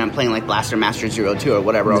with me, I'm playing like Blaster Master 02 or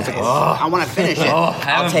whatever. I was like, I want to finish it.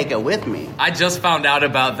 I'll take it with me. I just found out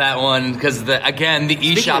about that one because the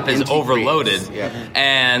eShop is overloaded,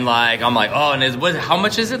 and I'm like, and how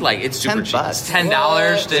much is it? Like it's super cheap. It's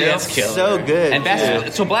 $10 too. It's so good.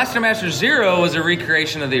 And so Blaster Master 0 was a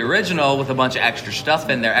recreation of the original with a bunch of extra stuff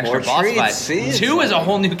in there, extra boss fights. 2 is a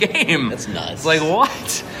whole new game. That's nuts. It's like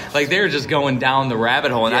what? Like they were just going down the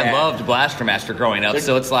rabbit hole, and I loved Blaster Master growing up.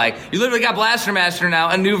 So it's like you literally got Blaster Master now,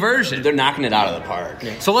 a new version. They're knocking it out of the park.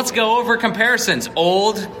 So let's go over comparisons,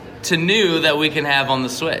 old to new, that we can have on the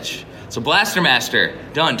Switch. So Blaster Master,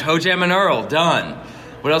 done. ToeJam and Earl, done.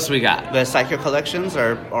 What else we got? The Psycho collections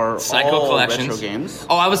are Psycho all collections. retro games.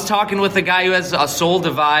 Oh, I was talking with the guy who has a Soul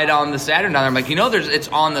Divide on the Saturn down there. I'm like, it's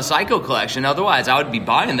on the Psycho collection. Otherwise, I would be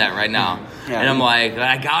buying that right now. Yeah, and I'm like,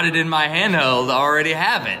 I got it in my handheld. I already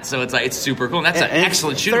have it. So it's like, it's super cool. And that's an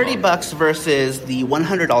excellent shoot. $30 versus the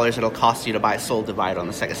 $100 it'll cost you to buy Soul Divide on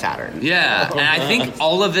the Sega Saturn. Yeah, and I think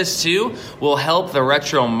all of this too will help the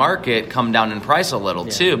retro market come down in price a little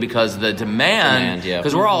too, because the demand,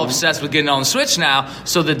 because we're all obsessed with getting on the Switch now,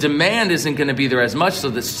 so the demand isn't going to be there as much. So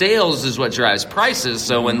the sales is what drives prices.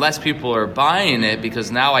 So when less people are buying it,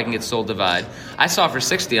 because now I can get Soul Divide, I saw it for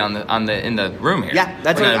 $60 in the room here. Yeah,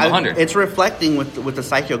 that's $100. It's reflecting with the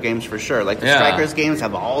Psycho games for sure. Like the Strikers games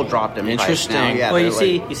have all dropped in price now. Yeah, well, you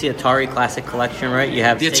see Atari Classic Collection, right? You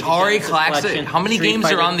have the Atari Classic. How many games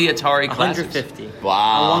are on the Atari Classic? 150.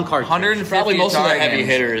 Wow, on one cartridge. 150. Probably most of the heavy games.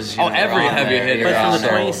 hitters. Every heavy hitter. But from the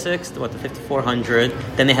 26th, the 5400,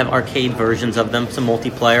 then they have arcade versions of them, some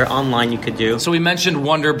multiplayer online you could do. So we mentioned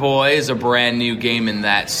Wonder Boy is a brand new game in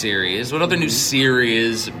that series. What other new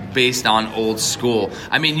series based on old school?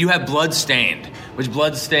 I mean, you have Bloodstained, which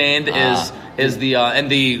Bloodstained is the and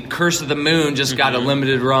the Curse of the Moon just got a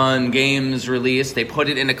limited run games release. They put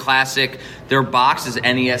it in a classic. Their box is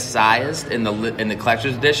NES sized in the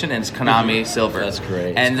collector's edition, and it's Konami Silver. That's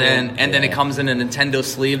great. And then it comes in a Nintendo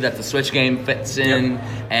sleeve that the Switch game fits in,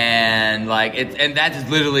 and and that is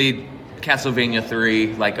literally Castlevania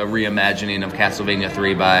 3, like a reimagining of Castlevania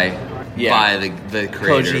 3 by the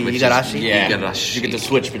creator, Koji Igarashi. Igarashi. You get to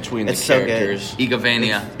switch between the characters. So good.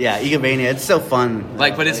 Igavania. Igavania. It's so fun.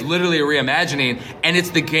 But it's literally a reimagining, and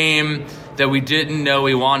it's the game that we didn't know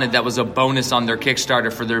we wanted that was a bonus on their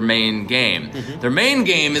Kickstarter for their main game. Their main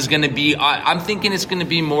game is going to be, I'm thinking it's going to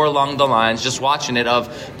be more along the lines, just watching it, of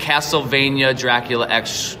Castlevania Dracula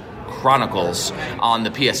X Chronicles on the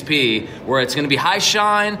PSP, where it's going to be high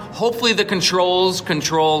shine. Hopefully the controls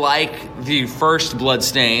control like the first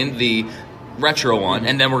Bloodstained, the retro one,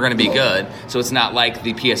 and then we're going to be good. So it's not like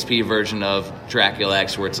the PSP version of Dracula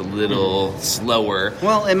X, where it's a little slower.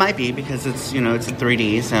 Well, it might be because it's in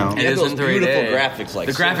 3D. So it is in 3D. Beautiful graphics, like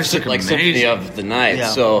the graphics look like amazing. Symphony of the Night. Yeah.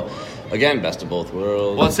 So again, best of both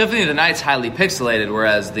worlds. Well, Symphony of the Night's highly pixelated,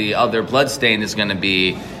 whereas the other Bloodstained is going to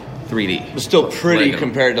be 3D. But still pretty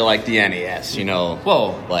compared to like the NES,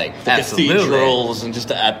 Whoa, like the absolutely. cathedrals and just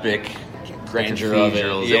the epic grandeur of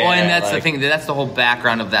it. Yeah, and that's the thing. That's the whole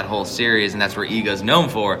background of that whole series, and that's where Iga's known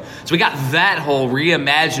for. So we got that whole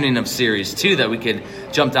reimagining of series 2 that we could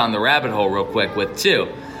jump down the rabbit hole real quick with too.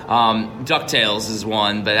 DuckTales is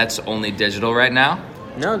one, but that's only digital right now.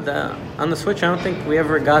 No, on the Switch, I don't think we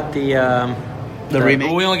ever got the remake.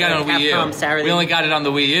 Well, we only got it on Wii U. Saturday. We only got it on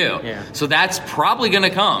the Wii U. Yeah. So that's probably going to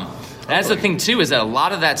come. That's the thing, too, is that a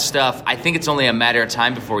lot of that stuff, I think it's only a matter of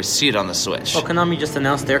time before we see it on the Switch. Well, Konami just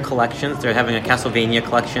announced their collections. They're having a Castlevania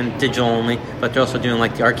collection, digital only, but they're also doing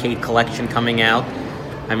like the arcade collection coming out.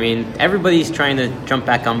 I mean, everybody's trying to jump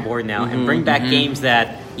back on board now and bring back games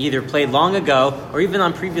that either played long ago or even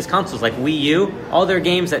on previous consoles like Wii U. All their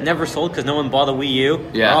games that never sold because no one bought a Wii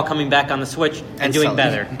U are all coming back on the Switch and doing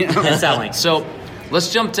better and selling. So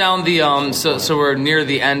let's jump down the so we're near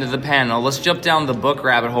the end of the panel. Let's jump down the book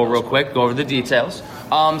rabbit hole real quick, go over the details.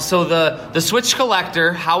 So the Switch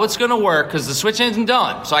Collector, how it's going to work, because the Switch isn't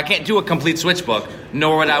done, so I can't do a complete Switch book,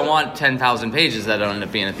 nor would I want 10,000 pages that end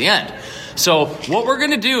up being at the end. So what we're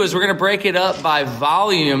going to do is we're going to break it up by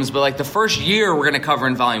volumes, but like the first year we're going to cover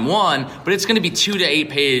in volume 1, but it's going to be 2 to 8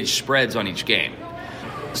 page spreads on each game.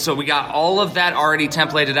 So we got all of that already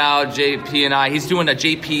templated out. JP and I, he's doing a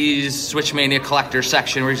JP's Switch Mania Collector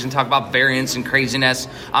section where he's going to talk about variants and craziness.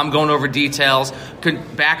 I'm going over details.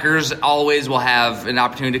 Backers always will have an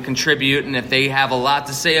opportunity to contribute, and if they have a lot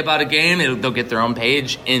to say about a game, they'll get their own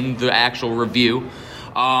page in the actual review.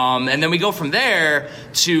 And then we go from there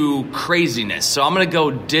to craziness. So I'm going to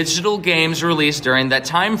go digital games released during that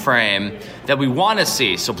time frame that we want to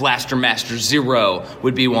see. So Blaster Master Zero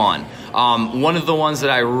would be one. One of the ones that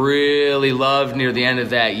I really loved near the end of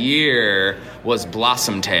that year was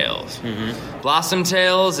Blossom Tales. Blossom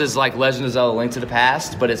Tales is like Legend of Zelda: Link to the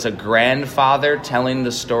Past, but it's a grandfather telling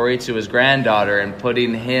the story to his granddaughter and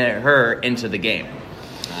putting her into the game.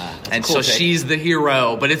 And cool, so she's the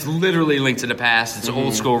hero, but it's literally Link to the Past. It's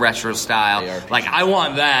old school retro style. ARPG. Like, I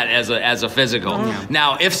want that as a physical.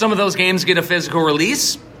 Now, if some of those games get a physical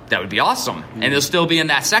release, that would be awesome. And it'll still be in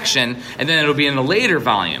that section, and then it'll be in a later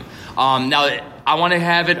volume. Now, I want to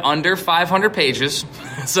have it under 500 pages.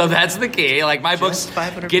 So that's the key. Like my books,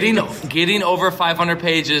 getting over 500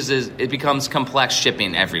 pages it becomes complex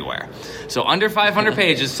shipping everywhere. So under 500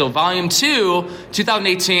 pages. So volume 2,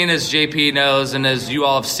 2018, as JP knows and as you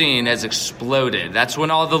all have seen, has exploded. That's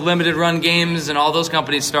when all the limited run games and all those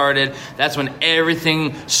companies started. That's when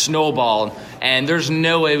everything snowballed. And there's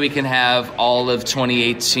no way we can have all of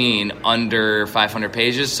 2018 under 500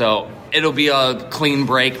 pages. So it'll be a clean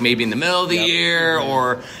break maybe in the middle of the year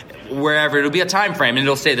or wherever. It'll be a time frame, and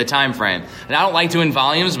it'll stay the time frame. And I don't like doing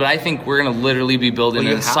volumes, but I think we're going to literally be building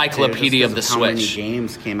an encyclopedia of the Switch. How many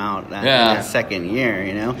games came out in that second year,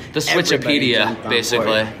 you know? The Switchopedia,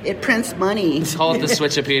 basically. It prints money. Call it the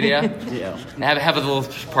Switchopedia. Yeah. Have a little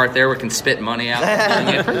part there where it can spit money out.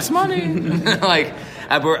 It prints money. Like,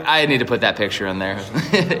 I need to put that picture in there.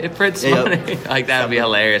 It prints money. Like, that would be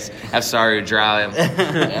hilarious. Have Saru draw him.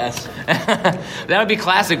 Yes. That would be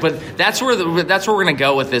classic, but that's where we're going to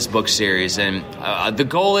go with this book series. And the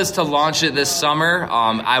goal is to launch it this summer.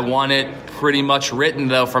 I want it pretty much written,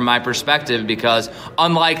 though, from my perspective, because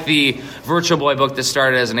unlike the Virtual Boy book that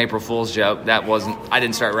started as an April Fool's joke, I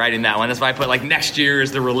didn't start writing that one. That's why I put, like, next year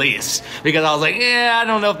is the release. Because I was like, I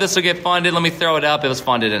don't know if this will get funded. Let me throw it up. It was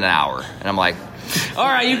funded in an hour. And I'm like, all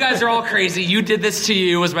right, you guys are all crazy. You did this to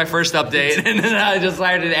you was my first update. And then I just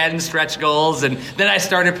started adding stretch goals. And then I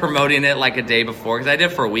started promoting it like a day before because I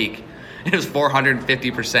did it for a week. It was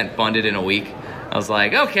 450% funded in a week. I was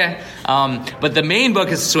like, okay. But the main book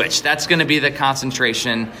is Switch. That's going to be the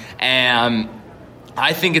concentration. And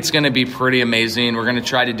I think it's going to be pretty amazing. We're going to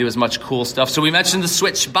try to do as much cool stuff. So we mentioned the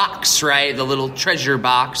Switch box, right? The little treasure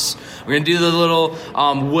box. We're going to do the little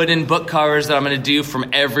wooden book covers that I'm going to do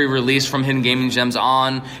from every release from Hidden Gaming Gems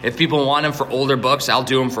on. If people want them for older books, I'll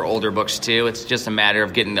do them for older books too. It's just a matter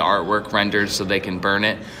of getting the artwork rendered so they can burn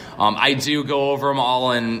it. I do go over them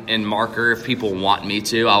all in marker if people want me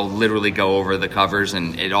to. I'll literally go over the covers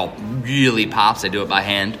and it all really pops. I do it by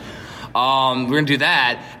hand. We're going to do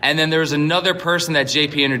that. And then there's another person that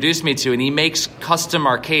JP introduced me to, and he makes custom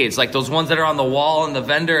arcades, like those ones that are on the wall in the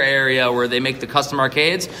vendor area where they make the custom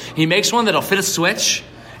arcades. He makes one that'll fit a Switch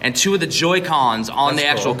and 2 of the Joy-Cons on the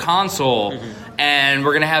actual console, and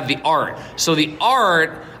we're going to have the art. So the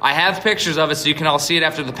art, I have pictures of it so you can all see it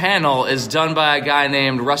after the panel, is done by a guy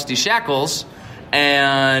named Rusty Shackles.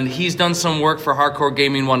 And he's done some work for Hardcore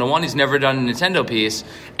Gaming 101. He's never done a Nintendo piece.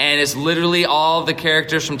 And it's literally all the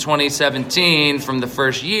characters from 2017 from the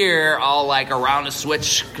first year, all like around the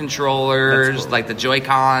Switch controllers, like the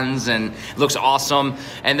Joy-Cons, and it looks awesome.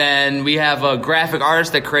 And then we have a graphic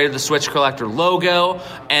artist that created the Switch Collector logo,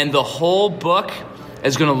 and the whole book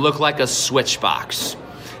is going to look like a Switch box.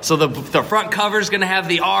 So the front cover is going to have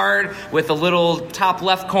the art with the little top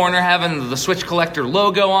left corner having the Switch Collector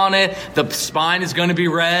logo on it. The spine is going to be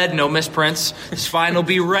red, no misprints. The spine will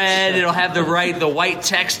be red. It'll have the white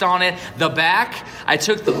text on it. The back, I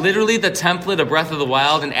took literally the template of Breath of the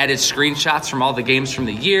Wild and added screenshots from all the games from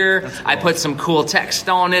the year. Cool. I put some cool text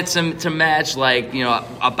on it to match, like, you know,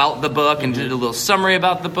 about the book, and did a little summary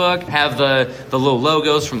about the book. Have the little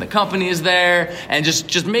logos from the companies there, and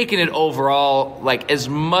just making it overall like as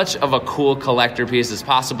much of a cool collector piece as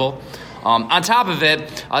possible. On top of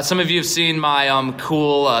it, some of you have seen my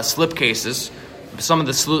cool slipcases. Some of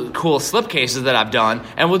the cool slipcases that I've done,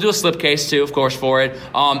 and we'll do a slipcase too, of course, for it.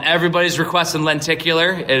 Everybody's requesting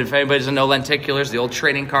Lenticular. If anybody doesn't know Lenticulars, the old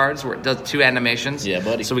trading cards where it does 2 animations. Yeah,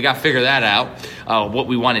 buddy. So we got to figure that out, what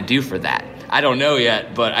we want to do for that. I don't know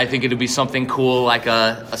yet, but I think it'll be something cool, like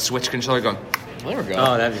a Switch controller going. There we go.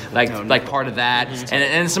 Oh, that'd be like part of that,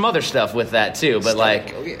 and some other stuff with that too. But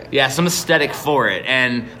some aesthetic for it.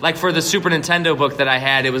 And like for the Super Nintendo book that I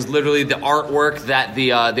had, it was literally the artwork that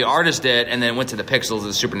the artist did, and then went to the pixels of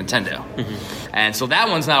the Super Nintendo. And so that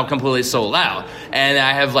one's now completely sold out. And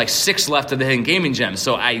I have like 6 left of the Hidden Gaming Gems.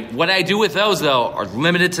 So what I do with those though are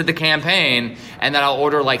limited to the campaign, and then I'll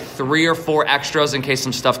order like 3 or 4 extras in case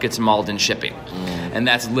some stuff gets mauled in shipping. And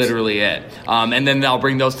that's literally it. And then I'll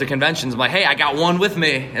bring those to conventions. I'm like, hey, I got one with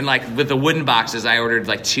me. And like with the wooden boxes, I ordered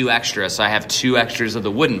like 2 extras. So I have 2 extras of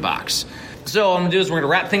the wooden box. So what I'm going to do is we're going to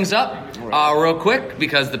wrap things up real quick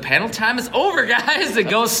because the panel time is over, guys. It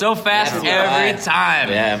goes so fast every time.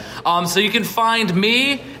 Yeah. So you can find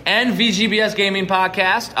me and VGBS Gaming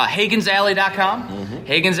Podcast, HagensAlley.com.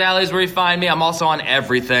 Hagen's Alley is where you find me. I'm also on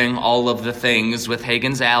everything, all of the things with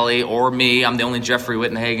Hagen's Alley or me. I'm the only Jeffrey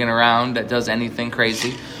Wittenhagen around that does anything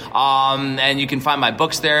crazy. And you can find my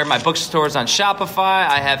books there. My bookstore's on Shopify.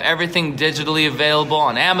 I have everything digitally available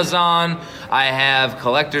on Amazon. I have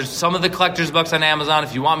some of the collector's books on Amazon.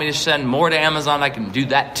 If you want me to send more to Amazon, I can do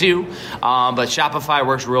that too. But Shopify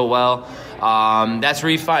works real well. That's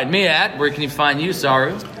where you find me at. Where can you find you,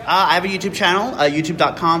 Saru? I have a YouTube channel,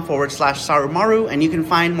 youtube.com/Sarumaru, and you can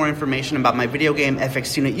find more information about my video game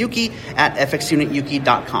FX Unit Yuki at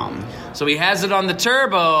fxunityuki.com. So he has it on the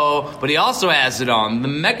Turbo, but he also has it on the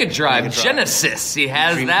Mega Drive Genesis. He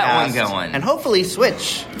has that one going. And hopefully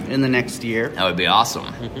Switch in the next year. That would be awesome.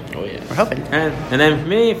 Oh, yeah. We're hoping. And then for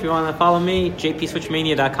me, if you want to follow me,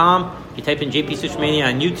 jpswitchmania.com. If you type in JP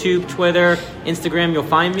Switchmania on YouTube, Twitter, Instagram, you'll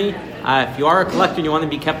find me. If you are a collector and you want to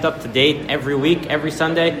be kept up to date every week, every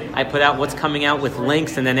Sunday, I put out what's coming out with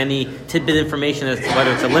links and then any tidbit information as to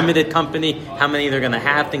whether it's a limited company, how many they're going to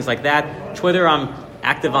have, things like that. Twitter, I'm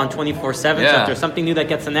active on 24/7, so if there's something new that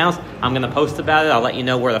gets announced, I'm going to post about it. I'll let you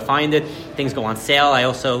know where to find it. Things go on sale. I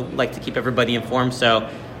also like to keep everybody informed, so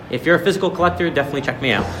if you're a physical collector, definitely check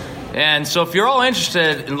me out. And so if you're all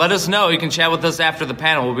interested, and let us know, you can chat with us after the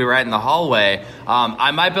panel. We'll be right in the hallway.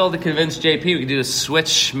 I might be able to convince JP we can do a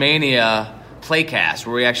Switch Mania playcast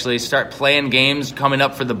where we actually start playing games coming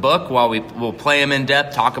up for the book while we'll play them in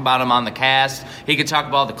depth, talk about them on the cast. He could talk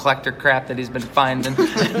about all the collector crap that he's been finding,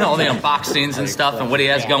 and all the unboxings and stuff and what he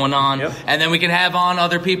has going on. Yep. And then we can have on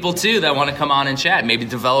other people too that want to come on and chat. Maybe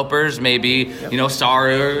developers, maybe,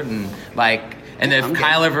 Saru, and and if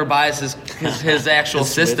Kyle ever buys his actual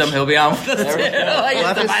system, he'll be on with us too. We'll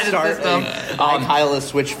have to start Kyle a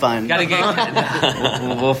Switch fund. Gotta get.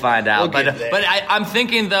 We'll find out. But I'm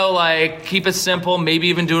thinking though, keep it simple. Maybe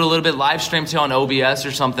even do it a little bit live stream too on OBS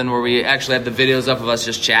or something where we actually have the videos up of us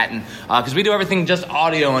just chatting. Because we do everything just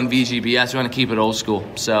audio on VGBS. We want to keep it old school.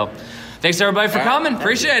 So, thanks everybody for coming.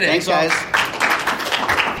 Appreciate it. Thanks, guys.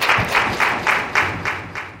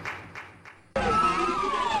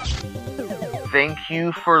 Thank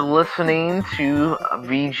you for listening to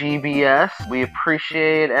VGBS. We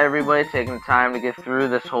appreciate everybody taking the time to get through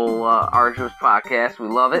this whole arduous podcast. We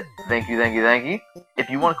love it. Thank you, thank you, thank you. If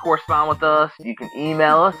you want to correspond with us, you can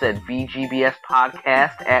email us at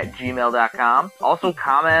vgbspodcast@gmail.com. Also,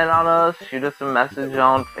 comment on us, shoot us a message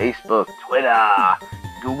on Facebook, Twitter,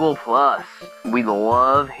 Google+. We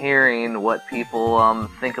love hearing what people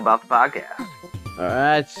think about the podcast. All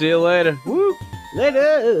right, see you later. Woo!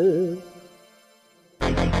 Later!